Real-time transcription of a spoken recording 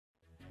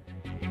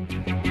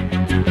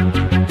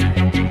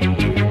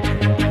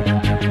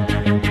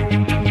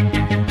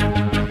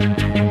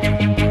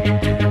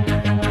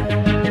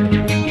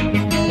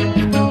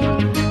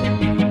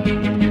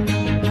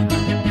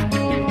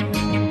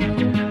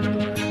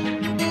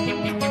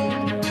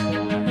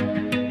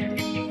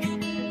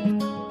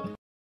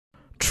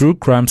True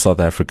Crime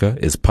South Africa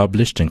is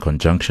published in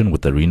conjunction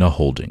with Arena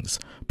Holdings,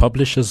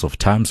 publishers of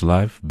Times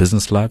Live,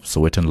 Business Live,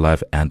 Sowetan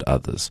Live, and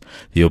others.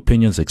 The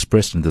opinions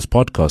expressed in this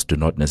podcast do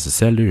not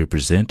necessarily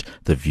represent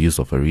the views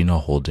of Arena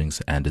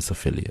Holdings and its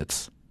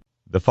affiliates.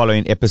 The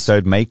following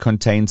episode may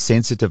contain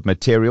sensitive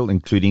material,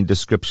 including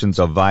descriptions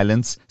of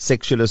violence,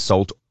 sexual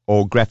assault,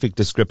 or graphic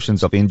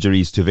descriptions of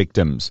injuries to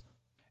victims.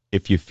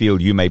 If you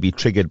feel you may be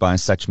triggered by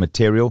such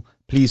material,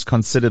 please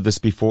consider this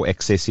before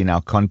accessing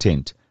our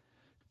content.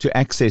 To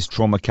access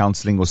trauma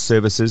counseling or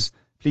services,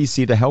 please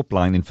see the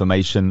helpline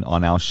information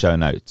on our show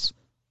notes.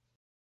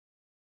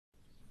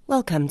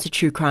 Welcome to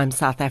True Crime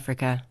South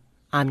Africa.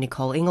 I'm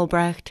Nicole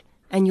Engelbrecht,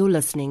 and you're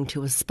listening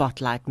to a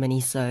Spotlight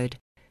minisode,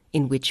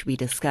 in which we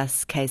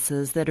discuss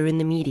cases that are in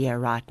the media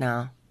right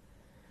now.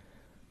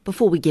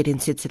 Before we get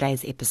into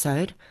today's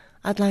episode,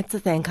 I'd like to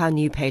thank our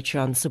new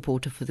Patreon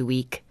supporter for the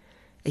week.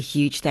 A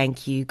huge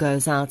thank you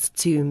goes out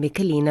to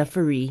Michelina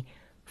Fourie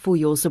for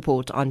your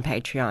support on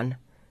Patreon.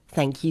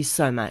 Thank you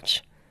so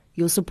much.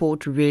 Your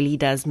support really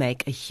does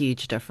make a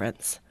huge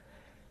difference.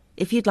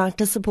 If you'd like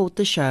to support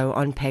the show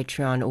on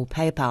Patreon or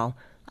PayPal,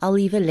 I'll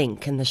leave a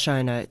link in the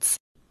show notes.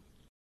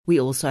 We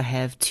also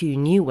have 2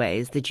 new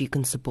ways that you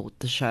can support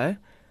the show.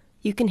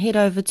 You can head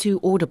over to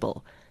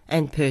Audible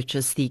and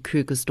purchase the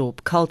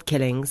Krugersdorp Cult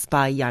Killings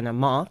by Jana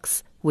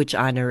Marx, which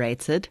I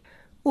narrated,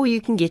 or you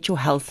can get your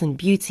health and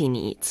beauty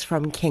needs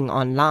from King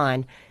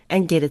Online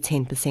and get a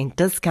 10%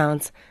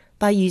 discount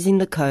by using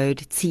the code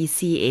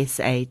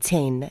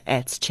TCSA10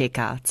 at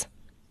checkout.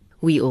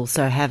 We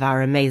also have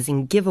our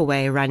amazing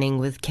giveaway running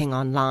with King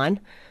Online,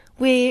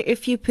 where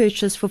if you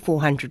purchase for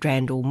 400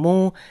 Rand or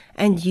more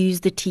and use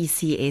the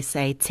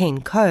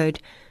TCSA10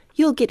 code,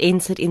 you'll get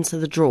entered into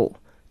the draw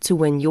to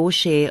win your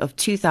share of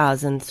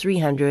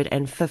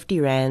 2,350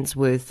 Rands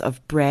worth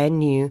of brand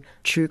new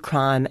true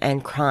crime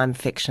and crime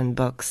fiction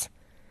books.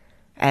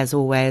 As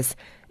always,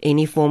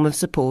 any form of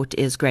support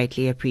is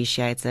greatly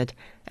appreciated,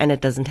 and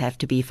it doesn't have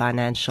to be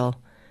financial.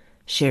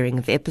 Sharing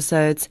of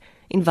episodes,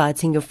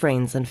 inviting your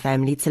friends and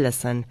family to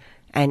listen,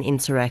 and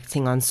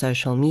interacting on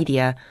social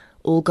media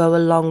all go a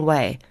long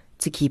way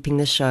to keeping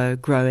the show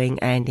growing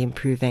and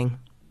improving.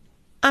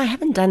 I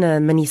haven't done a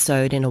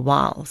minisode in a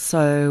while,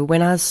 so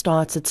when I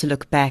started to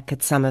look back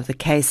at some of the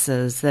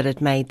cases that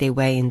had made their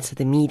way into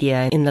the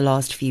media in the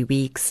last few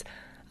weeks,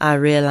 I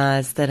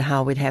realized that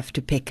I would have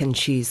to pick and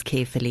choose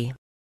carefully.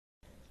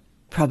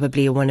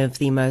 Probably one of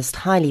the most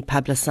highly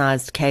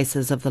publicized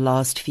cases of the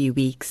last few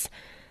weeks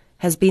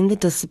has been the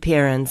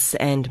disappearance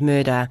and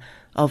murder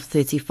of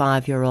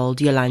 35-year-old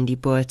Yolandi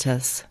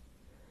Boertes.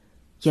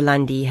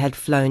 Yolandi had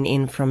flown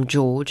in from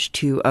George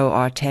to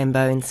OR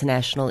Tambo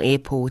International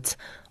Airport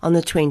on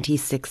the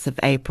 26th of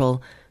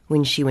April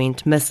when she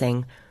went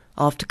missing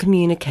after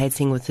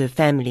communicating with her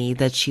family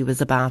that she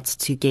was about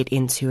to get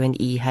into an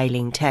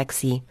e-hailing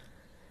taxi.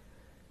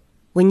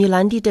 When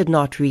Yolandi did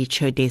not reach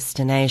her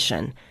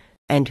destination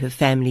and her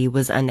family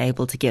was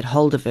unable to get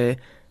hold of her,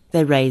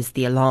 they raised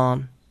the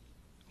alarm.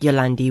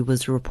 Yolandi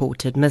was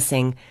reported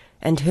missing,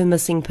 and her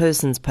missing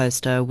persons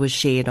poster was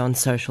shared on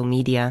social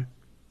media.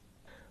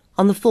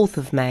 On the 4th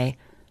of May,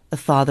 a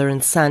father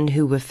and son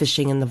who were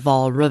fishing in the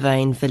Vaal River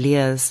in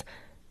Villiers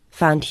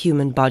found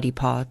human body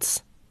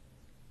parts.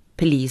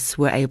 Police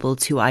were able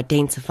to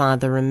identify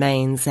the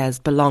remains as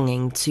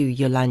belonging to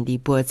Yolandi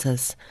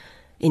Boertes,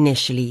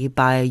 initially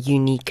by a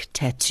unique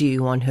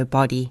tattoo on her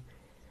body.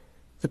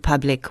 The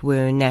public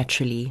were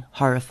naturally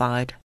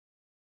horrified.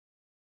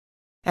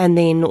 And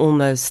then,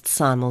 almost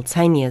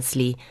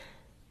simultaneously,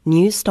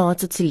 news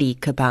started to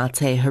leak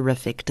about a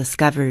horrific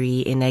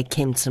discovery in a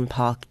Kempton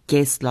Park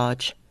guest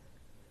lodge.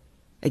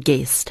 A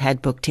guest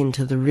had booked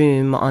into the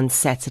room on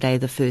Saturday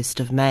the 1st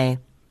of May.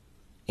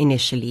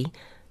 Initially,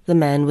 the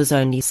man was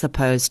only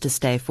supposed to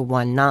stay for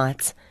 1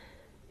 night,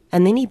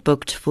 and then he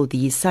booked for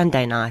the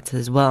Sunday night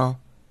as well.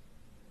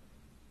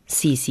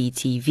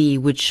 CCTV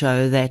would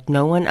show that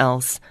no one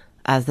else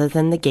other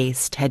than the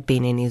guest had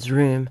been in his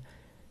room,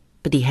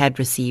 but he had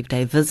received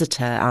a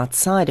visitor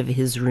outside of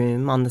his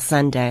room on the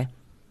Sunday.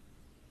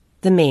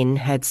 The men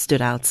had stood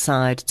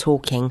outside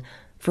talking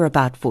for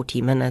about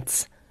 40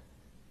 minutes.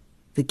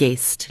 The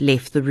guest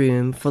left the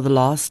room for the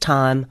last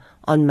time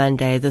on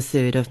Monday the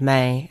 3rd of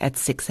May at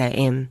 6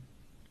 a.m.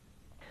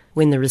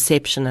 When the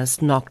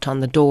receptionist knocked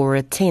on the door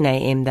at 10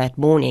 a.m. that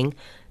morning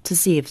to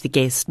see if the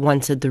guest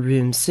wanted the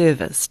room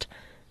serviced,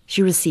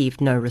 she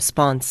received no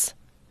response.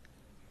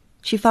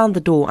 She found the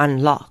door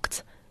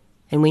unlocked,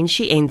 and when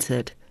she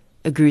entered,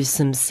 a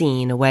gruesome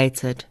scene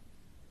awaited.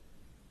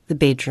 The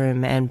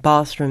bedroom and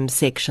bathroom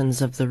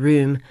sections of the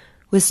room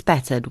were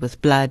spattered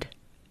with blood.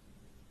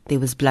 There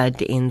was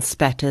blood in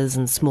spatters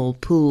and small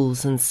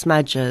pools and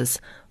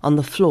smudges on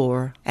the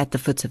floor at the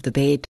foot of the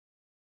bed.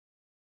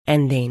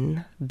 And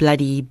then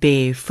bloody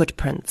bare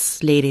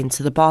footprints led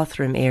into the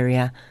bathroom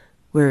area,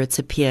 where it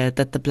appeared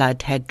that the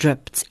blood had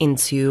dripped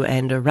into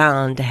and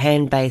around a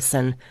hand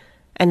basin,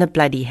 and a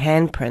bloody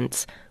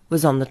handprint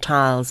was on the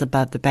tiles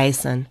above the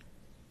basin.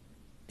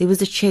 There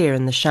was a chair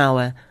in the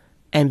shower,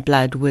 and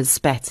blood was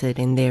spattered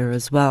in there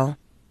as well.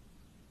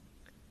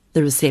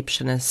 The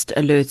receptionist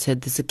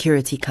alerted the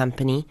security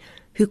company,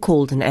 who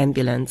called an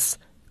ambulance,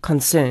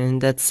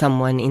 concerned that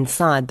someone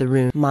inside the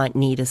room might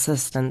need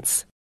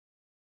assistance.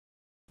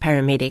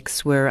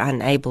 Paramedics were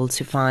unable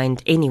to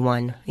find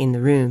anyone in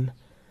the room.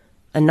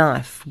 A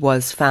knife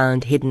was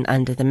found hidden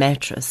under the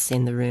mattress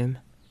in the room.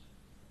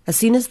 As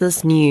soon as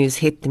this news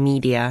hit the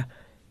media,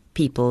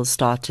 people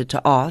started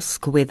to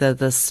ask whether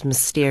this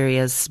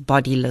mysterious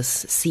bodiless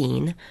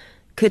scene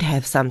could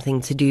have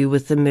something to do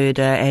with the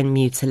murder and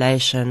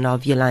mutilation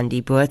of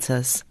Yolandi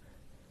Boertes.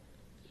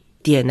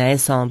 DNA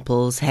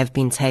samples have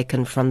been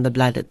taken from the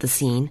blood at the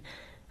scene,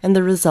 and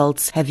the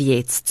results have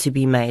yet to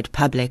be made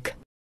public.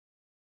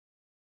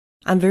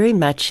 I'm very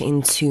much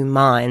in two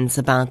minds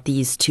about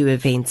these two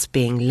events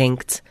being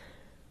linked.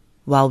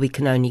 While we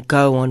can only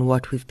go on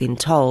what we've been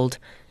told,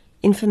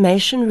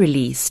 information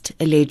released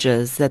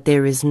alleges that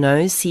there is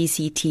no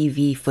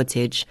CCTV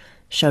footage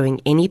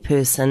showing any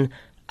person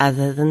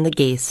other than the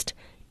guest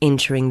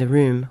entering the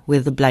room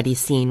where the bloody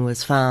scene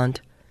was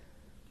found.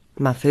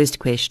 My first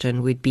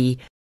question would be,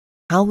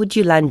 how would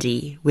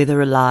Yolandi,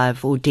 whether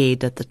alive or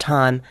dead at the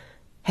time,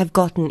 have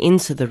gotten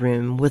into the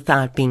room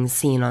without being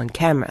seen on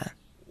camera?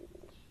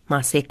 My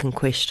second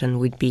question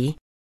would be,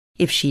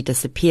 if she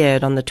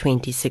disappeared on the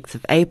 26th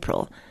of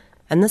April,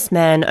 and this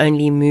man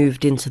only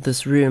moved into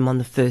this room on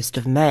the 1st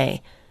of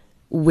May,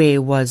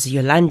 where was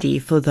Yolandi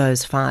for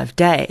those 5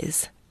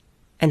 days?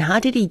 And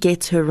how did he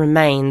get her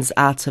remains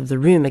out of the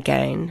room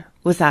again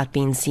without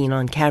being seen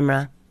on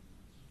camera?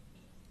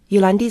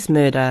 Yolandi's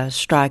murder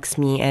strikes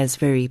me as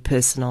very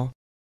personal.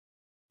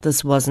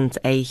 This wasn't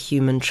a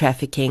human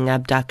trafficking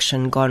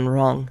abduction gone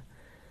wrong.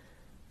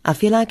 I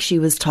feel like she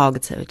was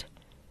targeted.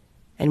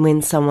 And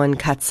when someone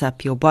cuts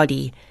up your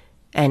body,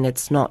 and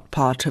it's not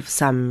part of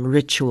some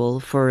ritual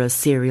for a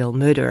serial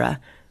murderer,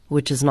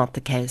 which is not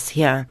the case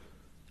here,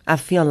 I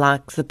feel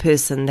like the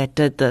person that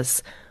did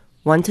this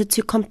wanted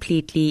to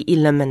completely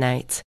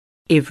eliminate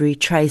every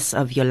trace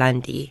of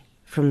Yolandi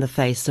from the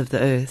face of the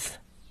earth.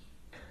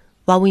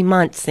 While we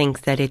might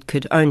think that it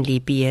could only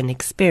be an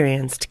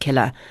experienced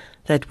killer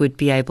that would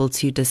be able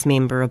to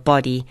dismember a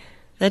body,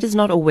 that is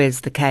not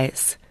always the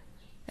case,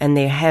 and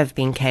there have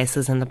been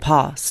cases in the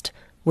past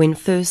when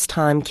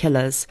first-time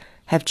killers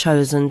have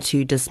chosen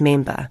to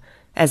dismember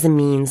as a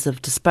means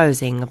of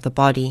disposing of the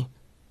body.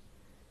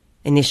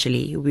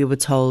 Initially, we were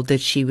told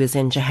that she was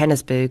in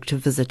Johannesburg to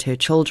visit her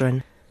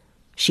children.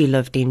 She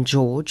lived in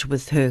George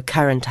with her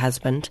current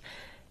husband,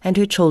 and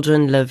her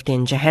children lived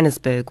in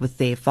Johannesburg with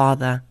their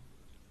father.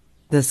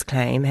 This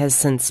claim has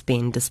since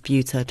been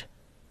disputed.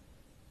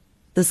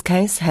 This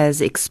case has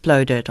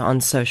exploded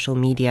on social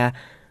media,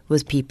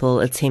 with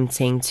people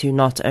attempting to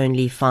not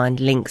only find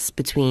links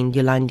between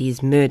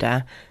Yolandi's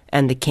murder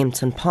and the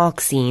Kempton Park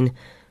scene,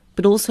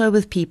 but also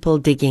with people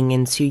digging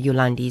into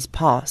Yolandi's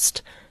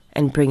past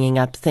and bringing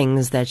up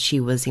things that she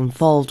was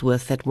involved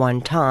with at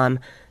one time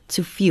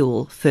to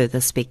fuel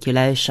further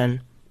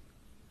speculation.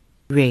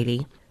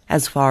 Really,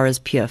 as far as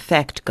pure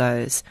fact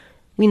goes,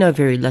 we know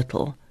very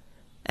little,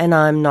 and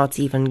I'm not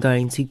even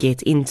going to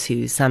get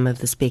into some of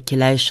the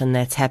speculation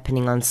that's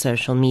happening on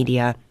social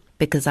media,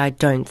 because I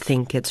don't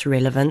think it's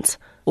relevant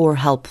or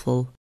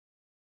helpful.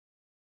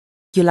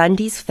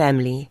 Yolandi's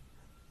family,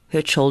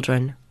 her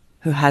children,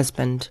 her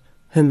husband,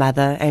 her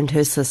mother and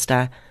her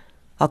sister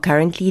are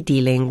currently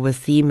dealing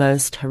with the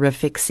most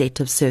horrific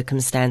set of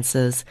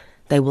circumstances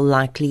they will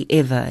likely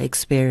ever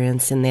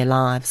experience in their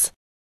lives.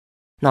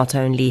 Not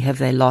only have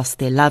they lost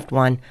their loved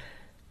one,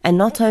 and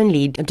not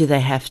only do they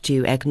have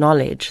to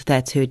acknowledge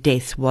that her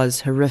death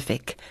was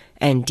horrific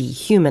and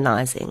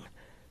dehumanizing,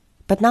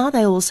 but now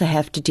they also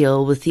have to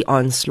deal with the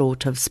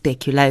onslaught of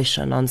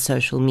speculation on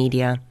social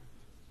media.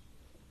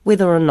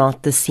 Whether or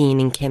not the scene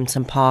in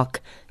Kempton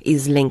Park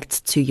is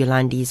linked to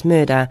Yolandi's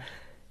murder,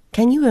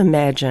 can you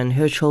imagine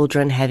her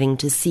children having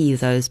to see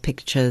those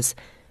pictures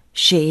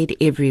shared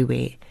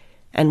everywhere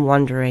and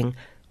wondering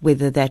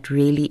whether that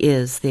really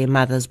is their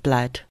mother's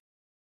blood?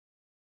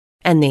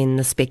 And then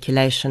the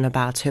speculation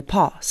about her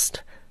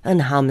past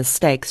and how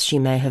mistakes she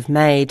may have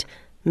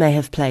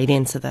played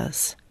into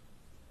this.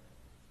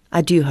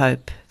 I do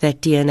hope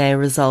that DNA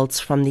results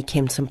from the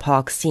Kempton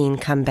Park scene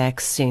come back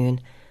soon,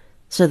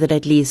 so that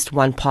at least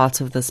one part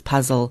of this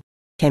puzzle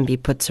can be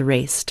put to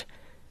rest.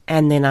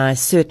 And then I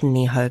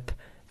certainly hope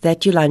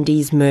that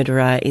Yolandi's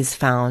murderer is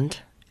found,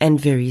 and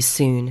very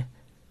soon,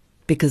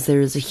 because there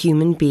is a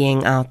human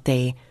being out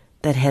there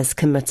that has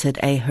committed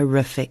a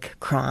horrific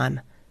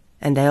crime,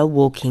 and they are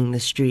walking the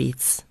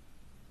streets.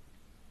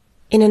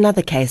 In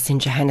another case in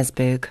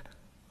Johannesburg,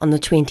 on the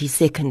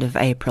 22nd of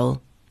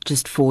April,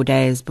 just 4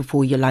 days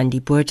before Yolandi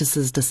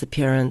Boertes'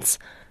 disappearance,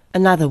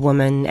 another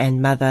woman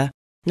and mother,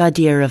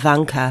 Nadia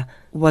Ivanka,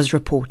 was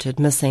reported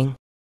missing.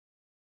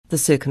 The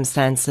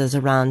circumstances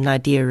around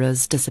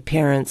Nadia's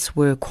disappearance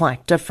were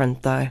quite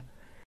different, though.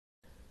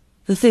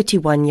 The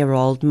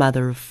 31-year-old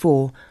mother of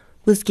 4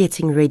 was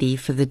getting ready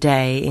for the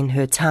day in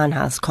her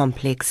townhouse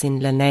complex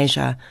in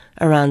Lenasia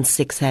around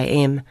 6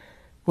 a.m.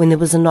 when there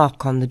was a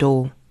knock on the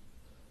door.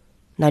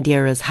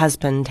 Nadia's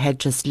husband had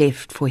just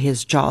left for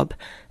his job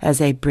as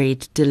a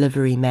bread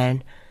delivery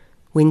man,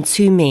 when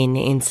two men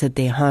entered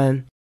their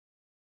home.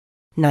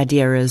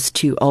 Nadira's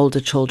two older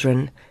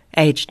children,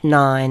 aged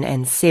 9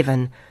 and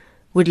 7,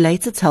 would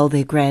later tell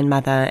their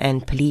grandmother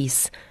and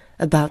police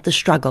about the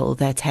struggle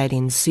that had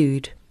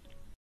ensued.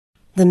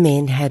 The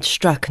men had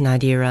struck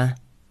Nadira,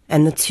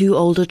 and the two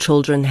older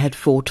children had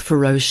fought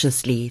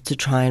ferociously to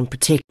try and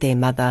protect their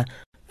mother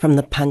from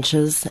the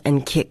punches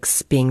and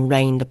kicks being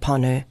rained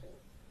upon her.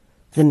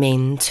 The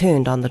men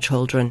turned on the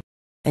children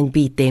and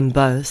beat them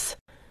both,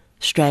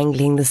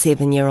 strangling the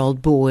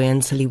 7-year-old boy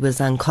until he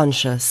was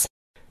unconscious,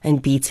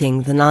 and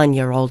beating the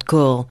 9-year-old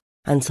girl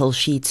until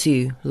she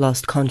too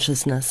lost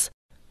consciousness.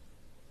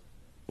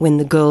 When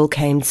the girl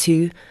came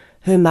to,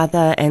 her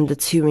mother and the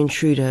two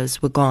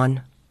intruders were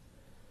gone.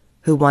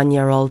 Her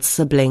 1-year-old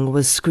sibling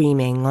was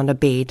screaming on a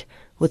bed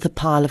with a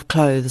pile of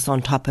clothes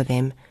on top of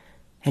him,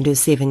 and her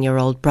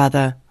 7-year-old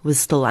brother was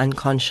still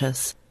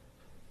unconscious.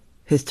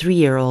 Her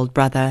 3-year-old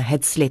brother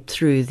had slept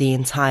through the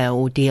entire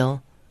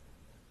ordeal.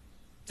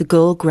 The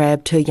girl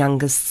grabbed her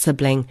youngest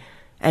sibling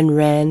and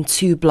ran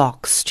 2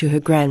 blocks to her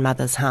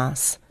grandmother's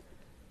house.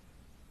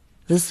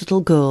 This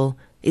little girl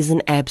is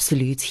an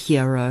absolute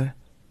hero,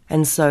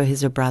 and so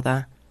is her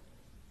brother.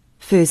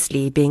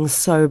 Firstly, being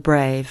so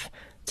brave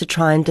to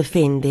try and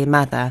defend their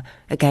mother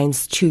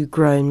against 2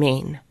 grown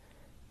men,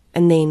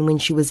 and then when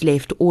she was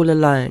left all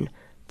alone,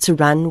 to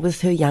run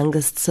with her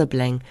youngest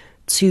sibling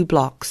 2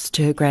 blocks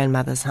to her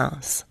grandmother's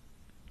house.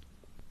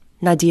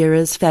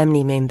 Nadira's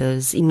family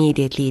members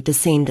immediately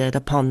descended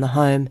upon the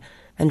home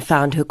and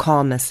found her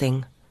car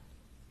missing.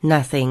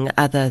 Nothing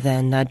other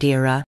than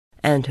Nadira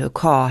and her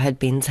car had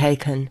been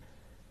taken.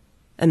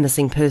 A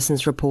missing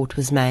persons report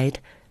was made,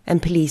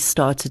 and police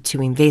started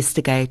to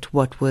investigate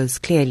what was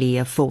clearly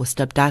a forced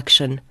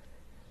abduction.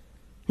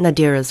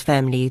 Nadira's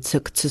family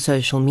took to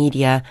social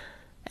media,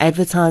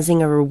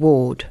 advertising a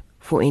reward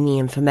for any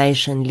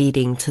information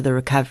leading to the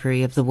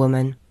recovery of the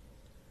woman.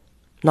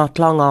 Not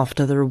long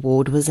after the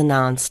reward was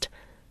announced,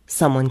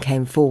 someone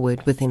came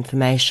forward with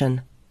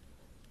information.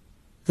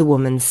 The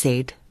woman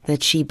said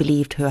that she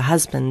believed her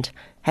husband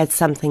had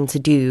something to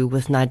do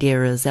with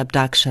Nadira's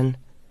abduction.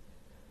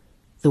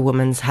 The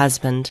woman's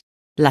husband,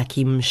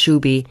 Lucky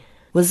Mshubi,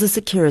 was a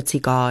security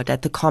guard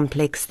at the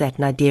complex that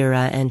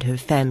Nadira and her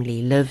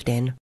family lived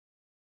in,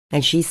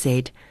 and she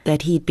said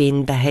that he'd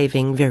been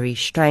behaving very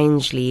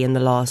strangely in the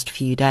last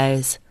few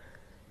days.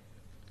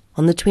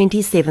 On the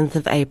 27th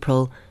of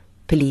April,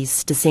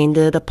 police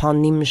descended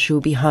upon the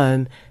Mshubi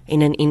home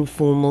in an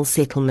informal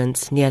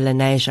settlement near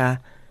Lenasia,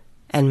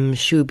 and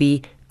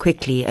Mshubi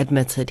quickly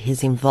admitted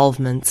his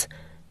involvement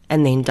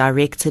and then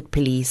directed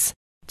police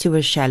to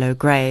a shallow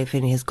grave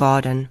in his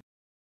garden.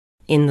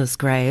 In this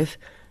grave,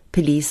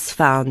 police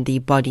found the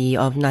body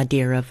of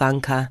Nadira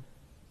Vanka.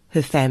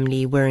 Her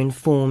family were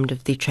informed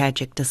of the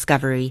tragic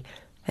discovery,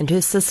 and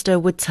her sister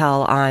would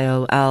tell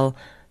IOL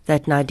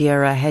that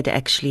Nadira had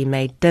actually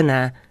made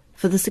dinner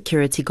for the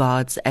security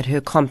guards at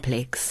her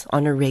complex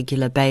on a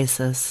regular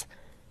basis.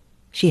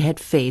 She had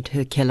fed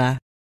her killer.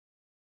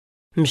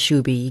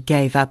 Mshubi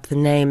gave up the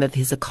name of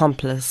his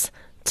accomplice,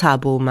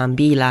 Thabo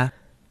Mambila,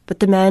 but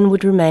the man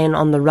would remain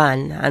on the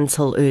run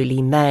until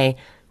early May,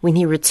 when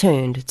he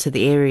returned to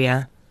the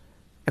area.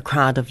 A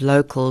crowd of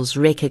locals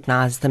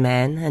recognized the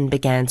man and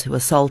began to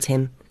assault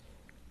him.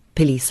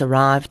 Police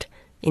arrived,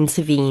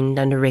 intervened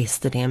and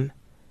arrested him.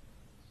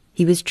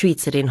 He was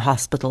treated in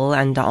hospital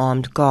under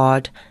armed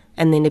guard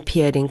and then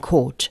appeared in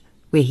court,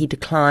 where he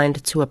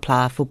declined to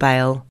apply for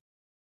bail.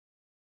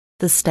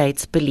 The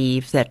state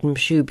believe that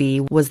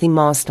Mshubi was the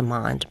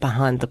mastermind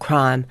behind the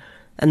crime,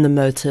 and the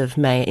motive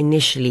may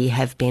initially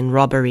have been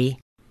robbery.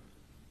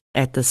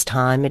 At this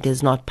time, it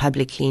is not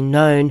publicly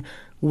known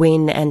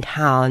when and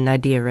how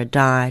Nadira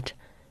died.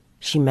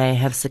 She may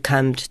have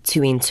succumbed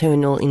to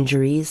internal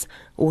injuries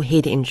or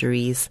head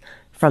injuries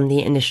from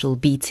the initial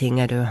beating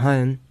at her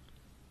home.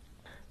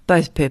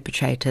 Both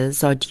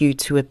perpetrators are due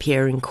to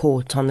appear in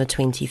court on the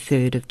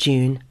 23rd of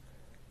June.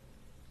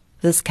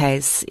 This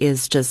case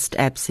is just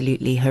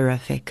absolutely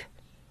horrific.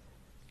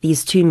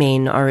 These 2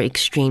 men are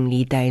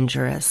extremely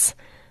dangerous,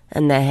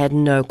 and they had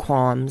no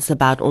qualms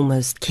about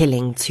almost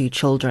killing 2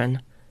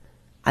 children.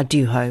 I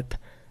do hope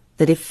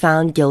that if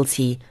found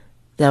guilty,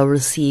 they'll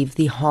receive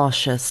the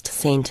harshest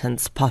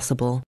sentence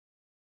possible.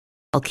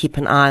 I'll keep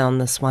an eye on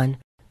this one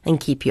and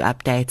keep you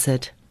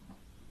updated.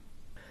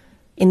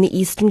 In the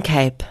Eastern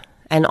Cape,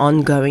 an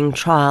ongoing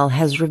trial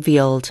has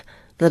revealed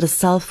that a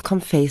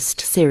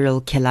self-confessed serial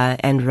killer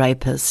and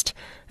rapist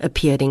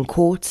appeared in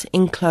court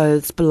in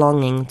clothes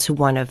belonging to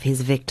one of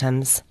his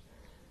victims.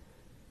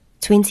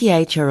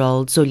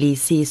 28-year-old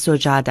Zolisi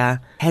Sojada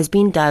has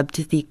been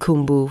dubbed the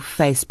Kumbu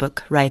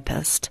Facebook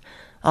rapist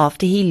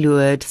after he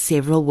lured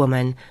several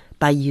women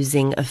by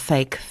using a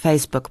fake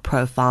Facebook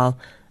profile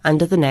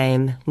under the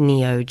name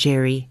Neo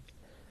Jerry.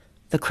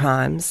 The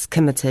crimes,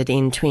 committed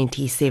in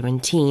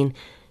 2017,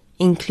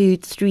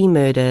 include 3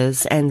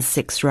 murders and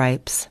 6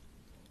 rapes.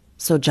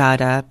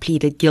 Sojada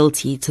pleaded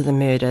guilty to the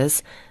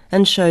murders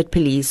and showed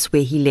police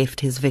where he left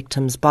his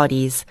victims'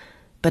 bodies,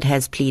 but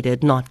has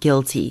pleaded not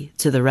guilty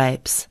to the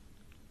rapes.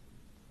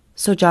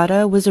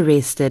 Sojata was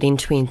arrested in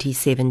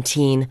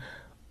 2017,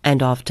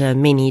 and after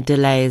many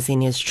delays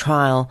in his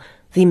trial,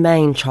 the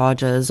main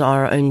charges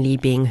are only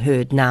being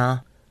heard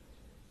now.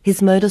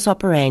 His modus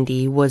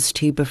operandi was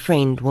to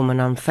befriend women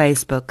on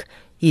Facebook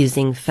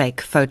using fake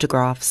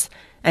photographs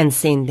and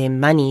send them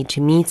money to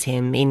meet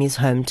him in his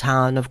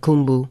hometown of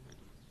Khumbu.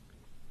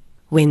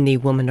 When the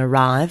woman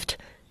arrived,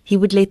 he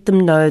would let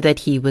them know that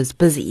he was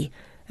busy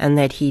and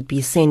that he'd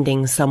be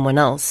sending someone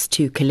else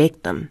to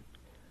collect them.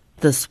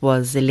 This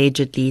was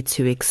allegedly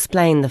to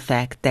explain the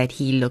fact that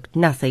he looked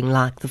nothing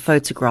like the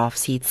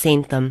photographs he'd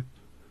sent them.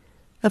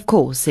 Of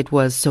course, it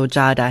was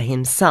Sojata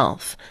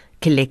himself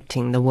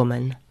collecting the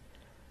woman.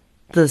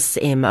 This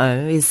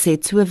MO is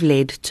said to have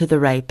led to the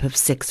rape of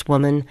 6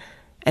 women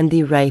and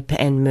the rape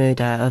and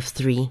murder of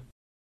 3.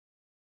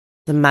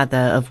 The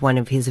mother of one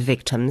of his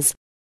victims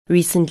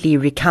recently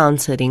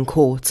recounted in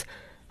court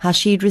how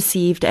she'd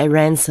received a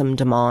ransom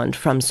demand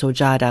from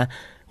Sojata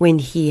when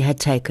he had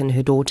taken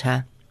her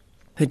daughter.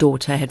 Her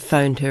daughter had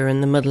phoned her in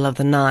the middle of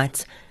the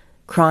night,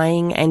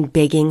 crying and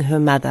begging her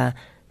mother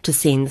to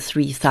send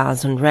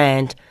 3,000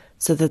 rand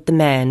so that the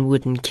man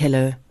wouldn't kill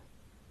her.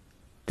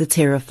 The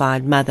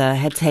terrified mother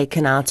had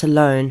taken out a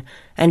loan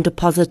and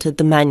deposited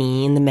the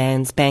money in the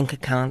man's bank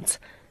account,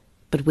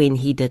 but when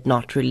he did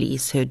not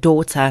release her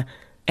daughter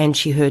and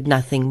she heard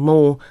nothing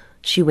more,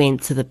 she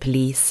went to the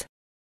police.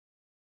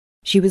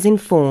 She was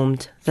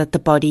informed that the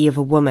body of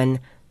a woman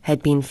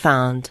had been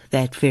found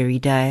that very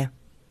day.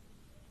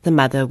 The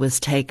mother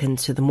was taken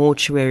to the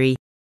mortuary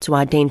to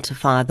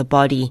identify the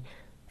body,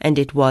 and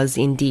it was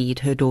indeed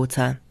her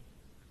daughter.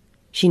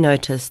 She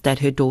noticed that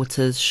her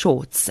daughter's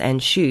shorts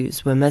and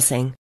shoes were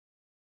missing.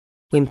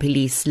 When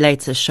police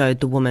later showed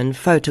the woman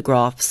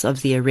photographs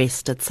of the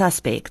arrested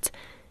suspect,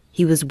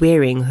 he was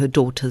wearing her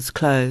daughter's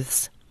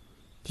clothes.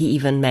 He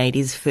even made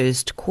his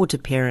first court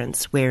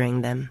appearance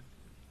wearing them.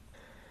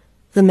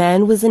 The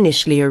man was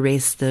initially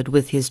arrested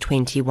with his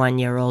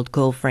 21-year-old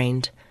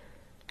girlfriend.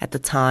 At the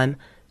time,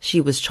 she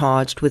was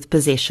charged with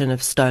possession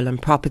of stolen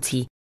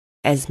property,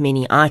 as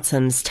many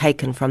items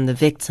taken from the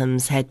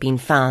victims had been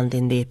found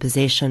in their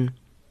possession.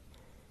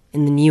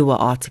 In the newer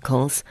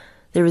articles,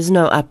 there is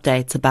no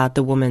update about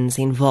the woman's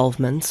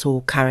involvement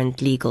or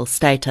current legal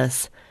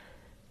status.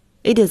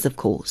 It is, of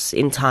course,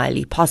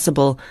 entirely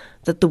possible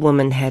that the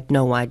woman had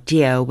no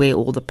idea where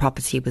all the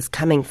property was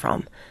coming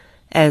from,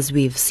 as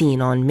we've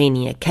seen on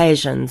many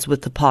occasions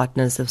with the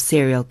partners of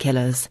serial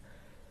killers.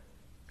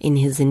 In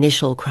his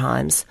initial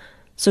crimes,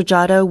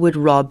 Sojata would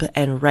rob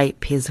and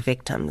rape his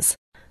victims,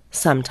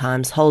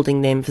 sometimes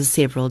holding them for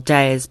several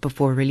days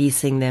before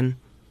releasing them.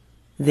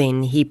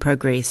 Then he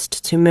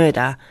progressed to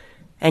murder,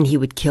 and he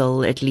would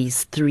kill at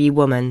least 3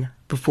 women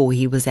before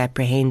he was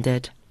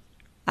apprehended.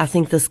 I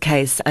think this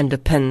case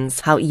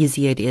underpins how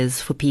easy it is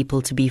for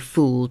people to be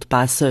fooled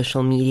by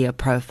social media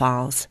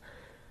profiles.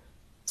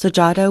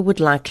 Sojata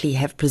would likely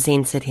have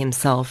presented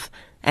himself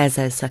as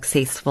a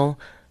successful,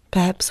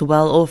 perhaps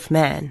well-off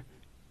man,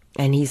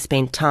 and he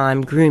spent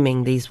time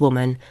grooming these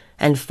women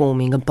and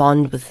forming a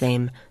bond with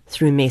them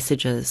through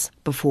messages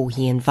before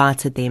he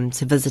invited them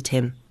to visit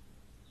him.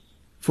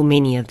 For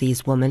many of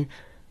these women,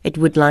 it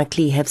would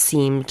likely have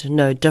seemed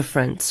no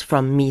different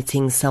from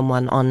meeting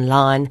someone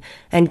online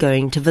and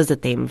going to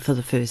visit them for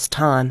the first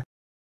time.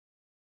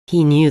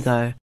 He knew,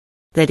 though,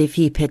 that if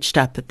he pitched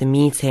up at the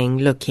meeting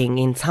looking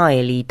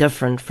entirely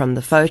different from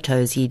the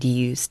photos he'd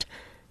used,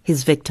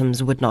 his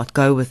victims would not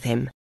go with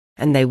him,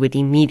 and they would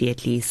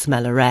immediately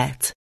smell a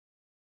rat.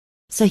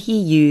 So he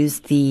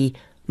used the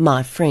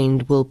 "my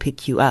friend will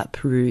pick you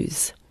up"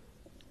 ruse.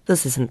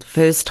 This isn't the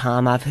first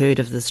time I've heard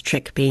of this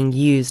trick being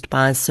used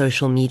by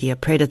social media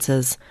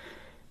predators.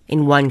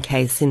 In one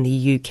case in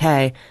the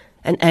UK,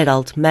 an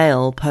adult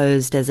male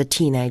posed as a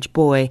teenage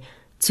boy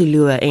to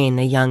lure in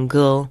a young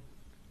girl.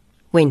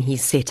 When he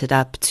set it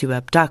up to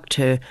abduct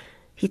her,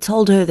 he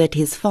told her that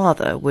his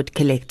father would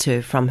collect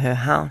her from her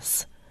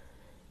house.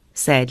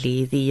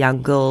 Sadly, the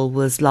young girl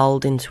was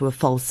lulled into a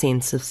false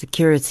sense of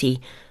security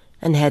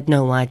and had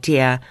no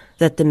idea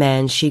that the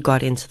man she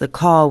got into the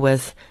car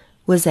with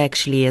was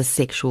actually a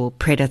sexual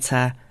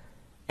predator,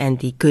 and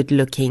the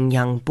good-looking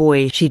young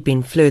boy she'd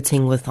been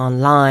flirting with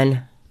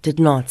online did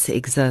not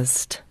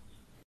exist.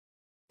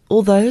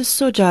 Although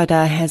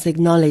Sojata has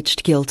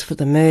acknowledged guilt for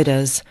the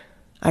murders,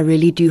 I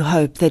really do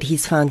hope that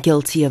he's found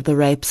guilty of the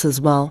rapes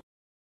as well.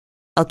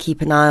 I'll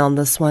keep an eye on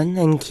this one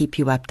and keep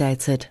you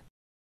updated.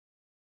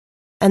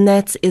 And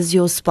that is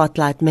your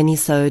Spotlight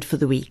mini-sode for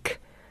the week.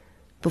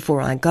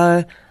 Before I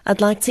go, I'd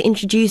like to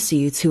introduce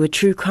you to a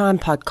true crime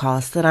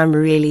podcast that I'm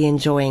really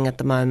enjoying at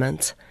the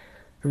moment.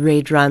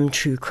 Red Rum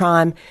True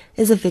Crime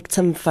is a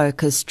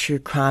victim-focused true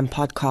crime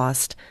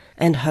podcast,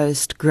 and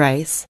host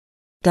Grace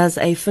does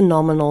a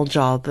phenomenal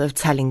job of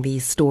telling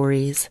these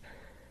stories.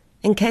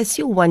 In case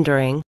you're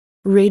wondering,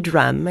 Red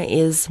Rum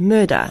is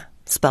murder,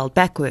 spelled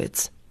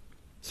backwards.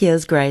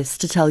 Here's Grace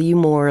to tell you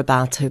more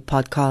about her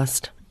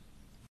podcast.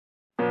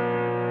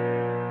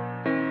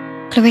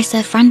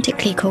 Clarissa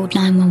frantically called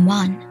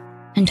 911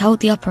 and told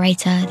the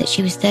operator that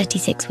she was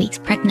 36 weeks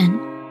pregnant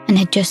and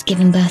had just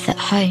given birth at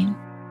home.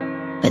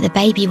 but the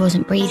baby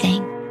wasn't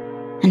breathing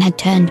and had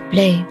turned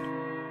blue.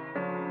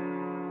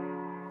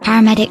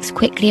 Paramedics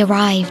quickly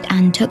arrived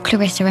and took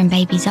Clarissa and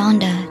baby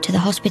Xander to the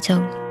hospital,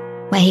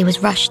 where he was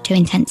rushed to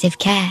intensive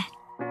care.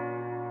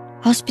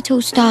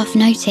 Hospital staff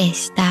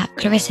noticed that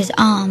Clarissa's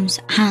arms,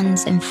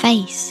 hands and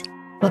face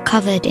were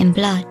covered in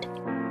blood,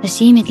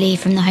 assumedly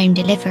from the home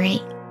delivery.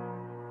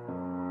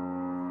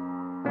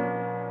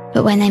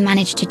 But when they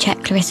managed to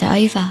check Clarissa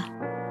over,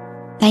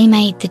 they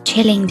made the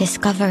chilling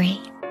discovery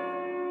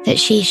that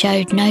she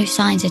showed no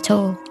signs at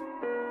all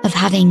of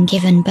having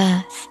given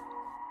birth.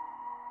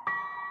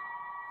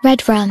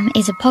 Red Rum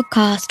is a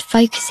podcast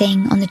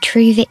focusing on the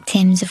true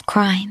victims of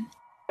crime.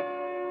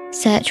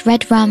 Search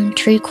Red Rum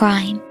True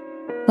Crime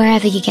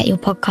wherever you get your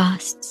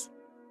podcasts.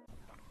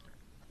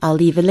 I'll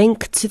leave a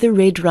link to the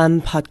Red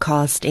Rum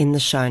podcast in the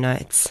show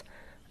notes.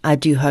 I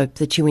do hope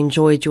that you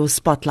enjoyed your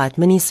Spotlight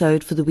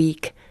minisode for the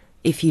week.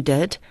 If you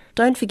did,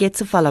 don't forget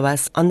to follow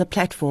us on the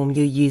platform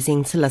you're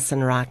using to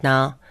listen right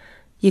now.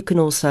 You can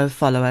also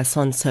follow us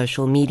on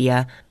social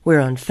media. We're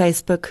on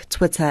Facebook,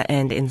 Twitter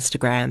and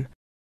Instagram.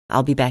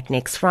 I'll be back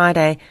next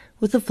Friday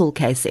with a full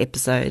case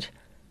episode.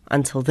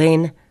 Until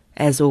then,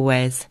 as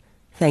always,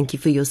 thank you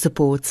for your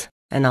support,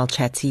 and I'll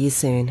chat to you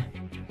soon.